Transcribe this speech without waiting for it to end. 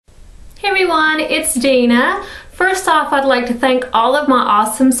Hey everyone, it's Dina. First off, I'd like to thank all of my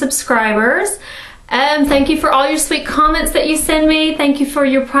awesome subscribers. Thank you for all your sweet comments that you send me. Thank you for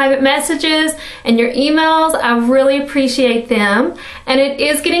your private messages and your emails. I really appreciate them. And it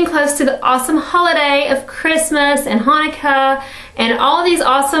is getting close to the awesome holiday of Christmas and Hanukkah and all these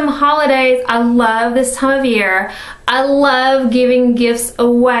awesome holidays. I love this time of year. I love giving gifts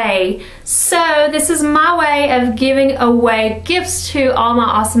away. So this is my way of giving away gifts to all my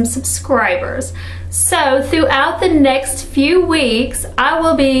awesome subscribers. So throughout the next few weeks, I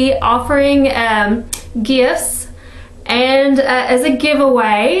will be offering gifts and as a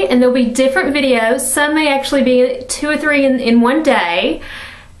giveaway, and there'll be different videos. Some may actually be 2 or 3 in one day.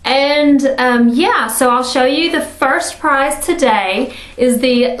 And yeah, so I'll show you the first prize today is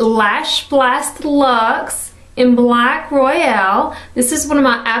the Lash Blast Luxe in Black Royale. This is one of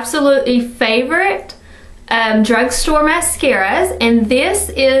my absolutely favorite drugstore mascaras, and this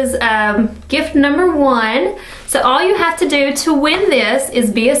is gift number 1. So all you have to do to win this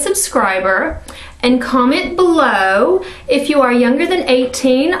is be a subscriber and comment below. If you are younger than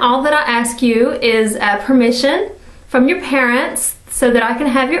 18, all that I ask you is permission from your parents so that I can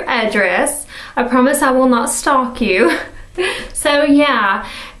have your address. I promise I will not stalk you. So yeah.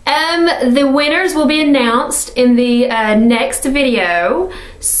 The winners will be announced in the next video,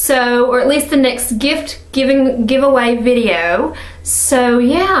 so, or at least the next giveaway video. So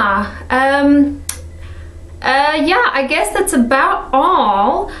yeah, yeah, I guess that's about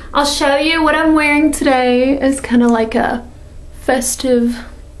all. I'll show you what I'm wearing today. It's kind of like a festive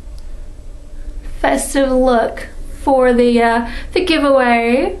look for the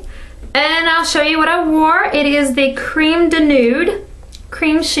giveaway, and I'll show you what I wore. It is the Creme de Nude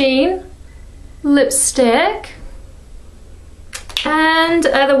Cream Sheen lipstick and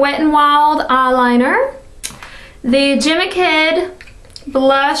the Wet n Wild eyeliner, the Gemma Kid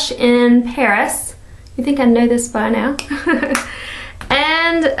blush in Paris. You think I know this by now.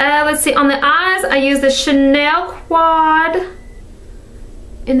 And let's see, on the eyes I use the Chanel Quad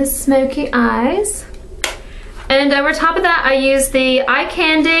in the smoky eyes, and over top of that I use the Eye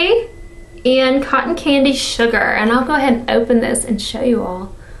Candy and Cotton Candy Sugar. And I'll go ahead and open this and show you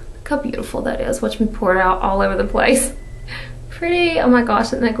all. Look how beautiful that is. Watch me pour it out all over the place. Pretty, oh my gosh,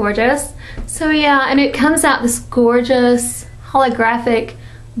 isn't that gorgeous? So yeah, and it comes out this gorgeous holographic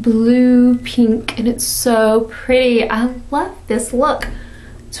blue pink, and it's so pretty. I love this look.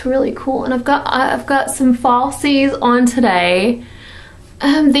 It's really cool. And I've got some falsies on today.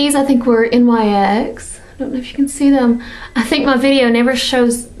 These I think were NYX. I don't know if you can see them. I think my video never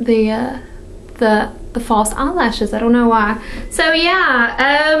shows the false eyelashes. I don't know why. So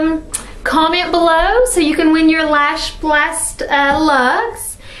yeah, comment below so you can win your Lash Blast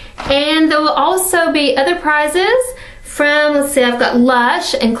Luxe. And there will also be other prizes from, let's see, I've got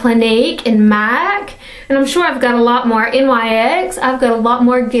Lush and Clinique and MAC, and I'm sure I've got a lot more. NYX. I've got a lot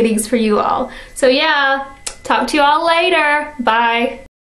more goodies for you all. So yeah, talk to you all later. Bye.